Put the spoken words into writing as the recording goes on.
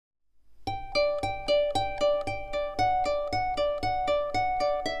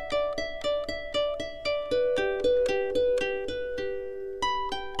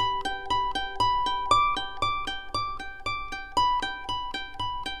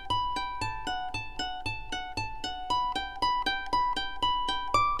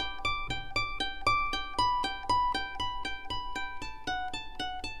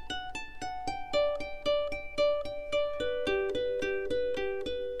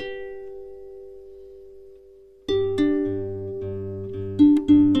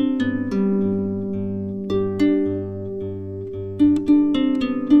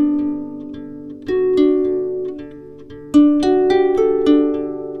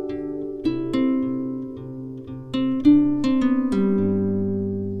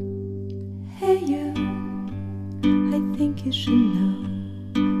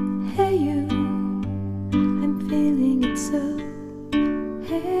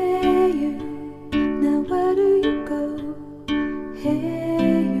you, now where do you go?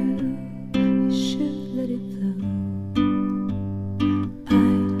 Hey you should let it flow. I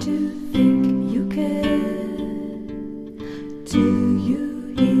do think you care. Do you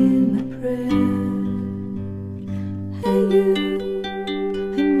hear my prayer? Hey you,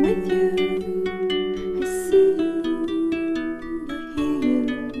 I'm with you. I see you, I hear you.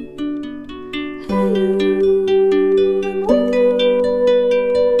 Hey you, I'm with you.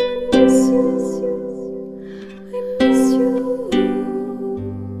 I miss you, I miss you.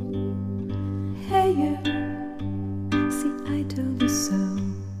 Hey you, see I told you so.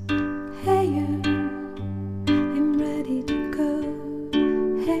 Hey you, I'm ready to go.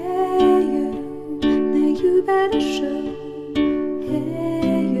 Hey you, now you better show.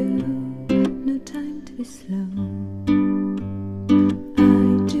 Hey you, no time to be slow. I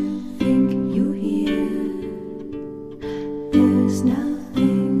do think you hear. There's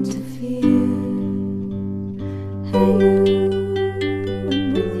nothing to fear. Hey you,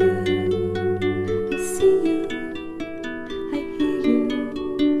 I'm with you. I see you, I hear you.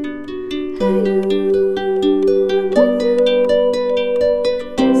 Hey you, I'm with you.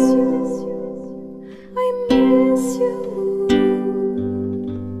 I miss you, I miss you.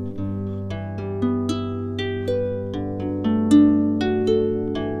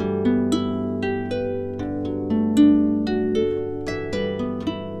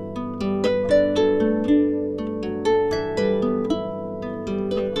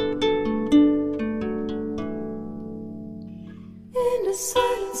 In the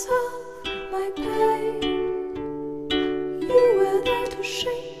silence of my pain, you were there to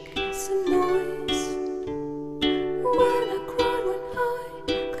shake some noise. When I cried, when I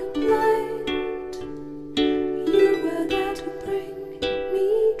complained, you were there to bring me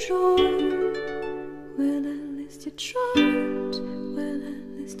joy. Well, at least you tried, well, at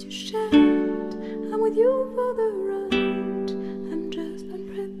least you shared. I'm with you for the ride, I'm just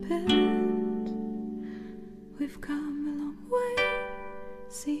unprepared. We've come a long way,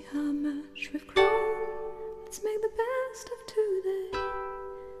 see how much we've grown. Let's make the best of today,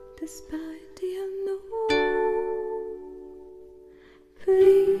 despite the unknown.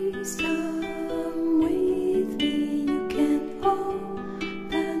 Please come with me, you can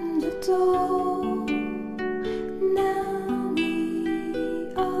open the door. Now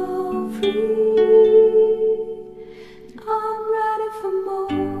we are free.